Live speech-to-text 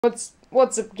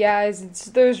What's up, guys? It's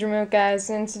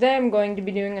ThoseRemoteGuys, and today I'm going to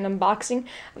be doing an unboxing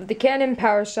of the Canon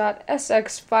Powershot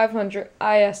SX500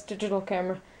 IS digital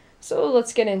camera. So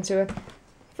let's get into it.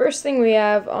 First thing we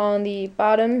have on the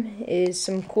bottom is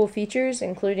some cool features,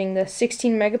 including the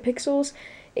 16 megapixels.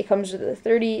 It comes with a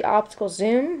 30 optical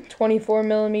zoom,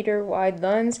 24mm wide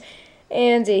lens,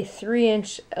 and a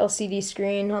 3-inch LCD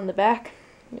screen on the back.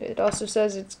 It also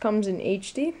says it comes in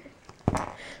HD,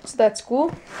 so that's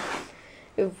cool.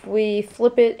 If we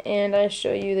flip it and I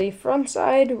show you the front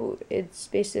side, it's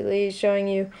basically showing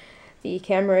you the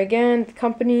camera again, the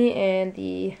company, and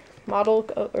the model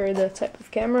or the type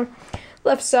of camera.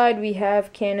 Left side we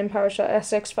have Canon Powershot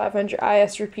SX500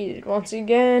 IS repeated once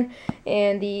again,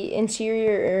 and the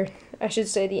interior, or I should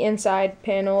say the inside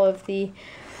panel of the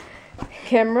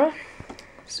camera.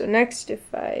 So next,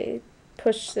 if I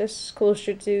push this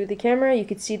closer to the camera, you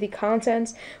can see the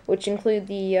contents, which include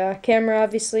the camera,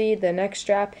 obviously, the neck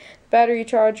strap, battery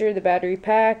charger, the battery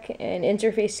pack, an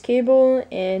interface cable,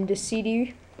 and a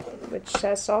CD, which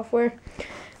has software.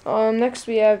 Next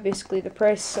we have basically the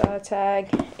price tag,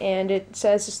 and it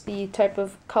says the type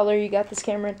of color you got this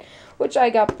camera in, which I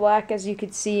got black, as you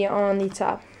can see on the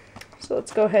top. So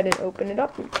let's go ahead and open it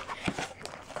up.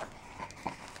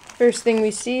 First thing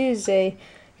we see is a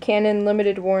Canon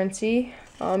limited warranty.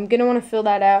 I'm going to want to fill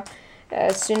that out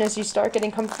as soon as you start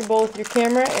getting comfortable with your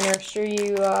camera and are sure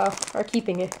you are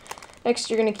keeping it. Next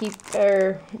you're going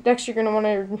to want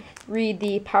to read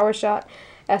the Powershot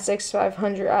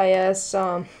SX500 IS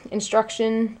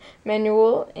instruction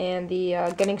manual and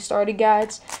the getting started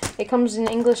guides. It comes in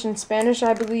English and Spanish,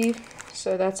 I believe,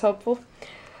 so that's helpful.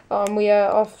 We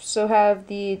also have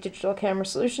the digital camera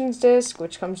solutions disc,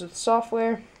 which comes with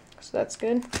software, so that's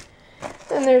good.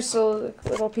 And there's a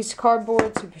little piece of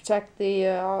cardboard to protect the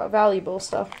valuable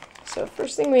stuff. So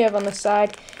first thing we have on the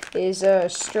side is a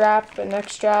strap, a neck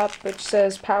strap, which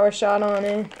says Powershot on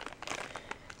it.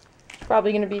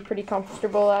 Probably going to be pretty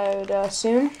comfortable, I would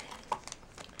assume.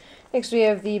 Next we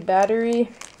have the battery.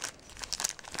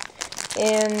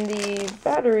 And the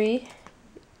battery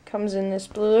comes in this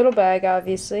blue little bag,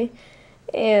 obviously.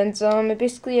 And it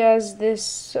basically has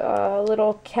this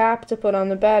little cap to put on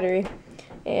the battery.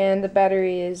 And the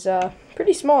battery is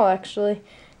pretty small, actually.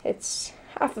 It's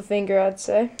half a finger, I'd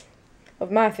say,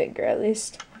 of my finger at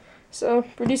least. So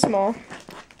pretty small.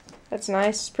 That's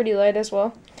nice. Pretty light as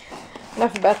well.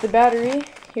 Enough about the battery.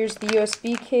 Here's the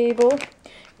USB cable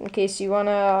in case you want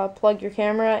to plug your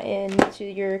camera into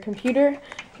your computer,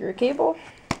 your cable,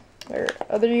 or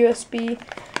other USB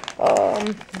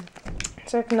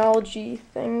technology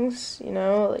things, you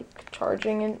know, like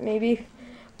charging and maybe.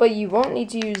 But you won't need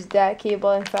to use that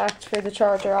cable, in fact, for the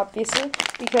charger, obviously,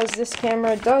 because this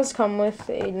camera does come with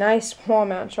a nice wall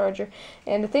mount charger.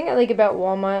 And the thing I like about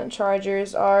wall mount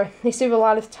chargers are they save a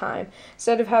lot of time.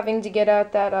 Instead of having to get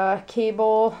out that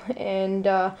cable and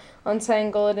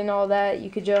untangle it and all that,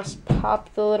 you could just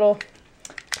pop the little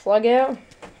plug out,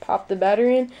 pop the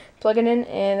battery in, plug it in,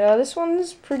 and this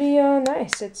one's pretty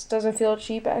nice. It doesn't feel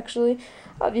cheap, actually.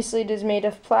 Obviously, it is made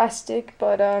of plastic,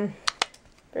 but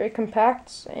very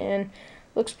compact and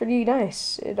looks pretty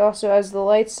nice. It also has the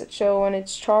lights that show when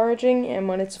it's charging and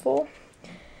when it's full.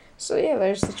 So yeah,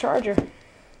 there's the charger.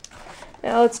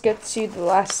 Now let's get to the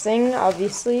last thing,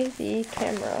 obviously, the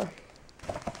camera.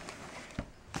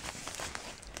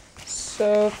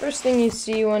 So first thing you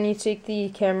see when you take the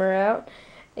camera out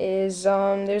is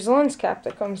there's a lens cap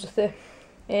that comes with it.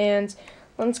 And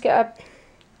lens cap,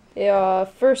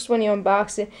 first when you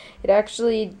unbox it, it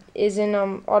actually isn't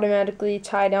automatically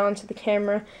tied on to the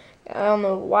camera. I don't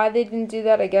know why they didn't do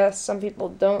that. I guess some people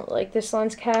don't like this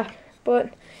lens cap,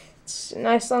 but it's a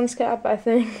nice lens cap, I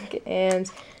think,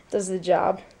 and does the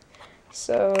job.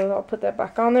 So I'll put that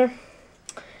back on there.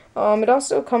 It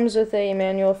also comes with a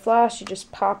manual flash. You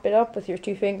just pop it up with your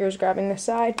two fingers grabbing the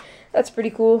side. That's pretty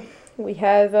cool. We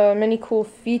have many cool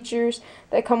features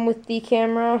that come with the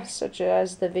camera, such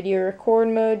as the video record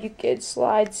mode you could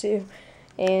slide to,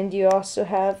 and you also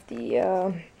have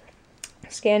the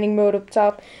scanning mode up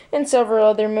top, and several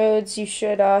other modes you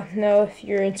should know if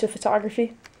you're into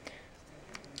photography.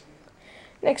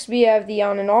 Next we have the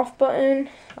on and off button,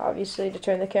 obviously to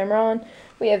turn the camera on.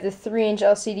 We have the 3-inch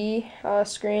LCD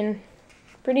screen.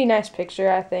 Pretty nice picture,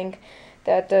 I think,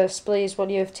 that displays what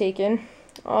you have taken.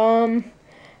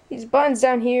 These buttons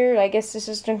down here, I guess this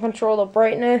is to control the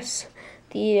brightness.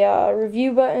 The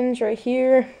review buttons right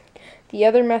here. The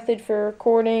other method for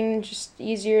recording, just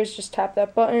easier, is just tap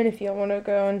that button if you don't want to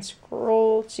go and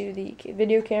scroll to the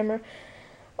video camera.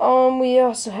 We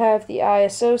also have the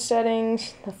ISO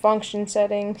settings, the function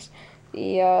settings,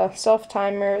 the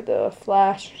self-timer, the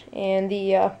flash, and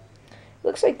the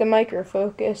looks like the micro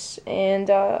focus and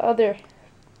other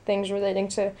things relating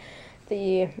to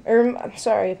the, I'm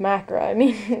sorry, macro, I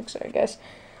mean, sorry guys.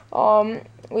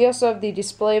 We also have the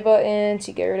display button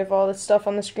to get rid of all the stuff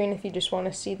on the screen if you just want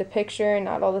to see the picture and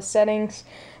not all the settings.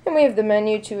 And we have the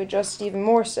menu to adjust even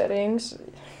more settings,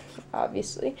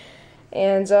 obviously.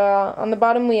 And on the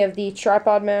bottom we have the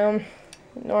tripod mount,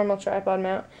 normal tripod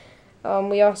mount.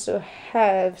 We also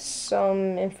have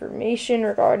some information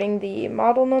regarding the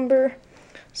model number.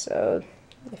 So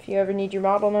if you ever need your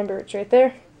model number, it's right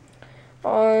there.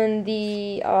 On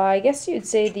the, I guess you'd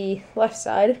say the left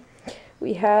side,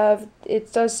 we have,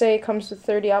 it does say it comes with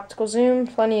 30 optical zoom,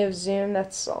 plenty of zoom,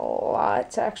 that's a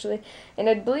lot actually. And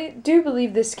I do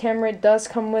believe this camera does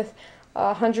come with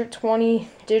 120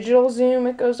 digital zoom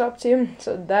it goes up to,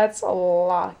 so that's a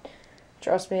lot.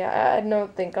 Trust me, I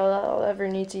don't think I'll ever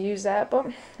need to use that,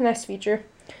 but nice feature.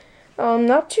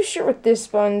 Not too sure what this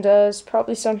button does,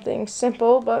 probably something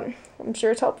simple, but I'm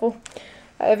sure it's helpful.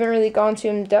 I haven't really gone too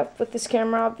in depth with this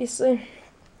camera, obviously.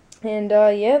 And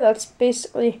yeah, that's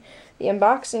basically the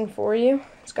unboxing for you.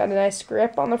 It's got a nice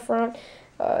grip on the front,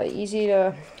 easy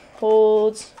to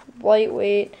hold,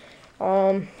 lightweight,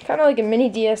 kind of like a mini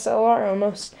DSLR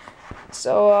almost.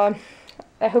 So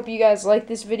I hope you guys like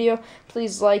this video.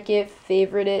 Please like it,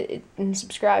 favorite it, and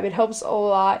subscribe. It helps a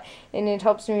lot, and it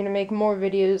helps me to make more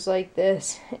videos like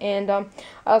this. And I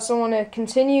also want to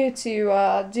continue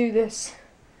to do this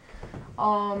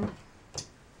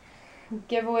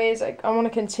giveaways. I want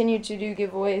to continue to do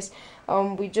giveaways.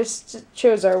 We just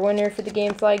chose our winner for the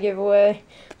Gamefly giveaway,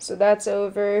 so that's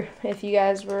over if you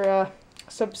guys were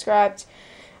subscribed.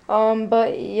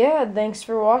 But yeah, thanks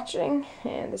for watching,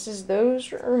 and this is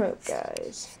Those Remote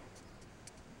Guys.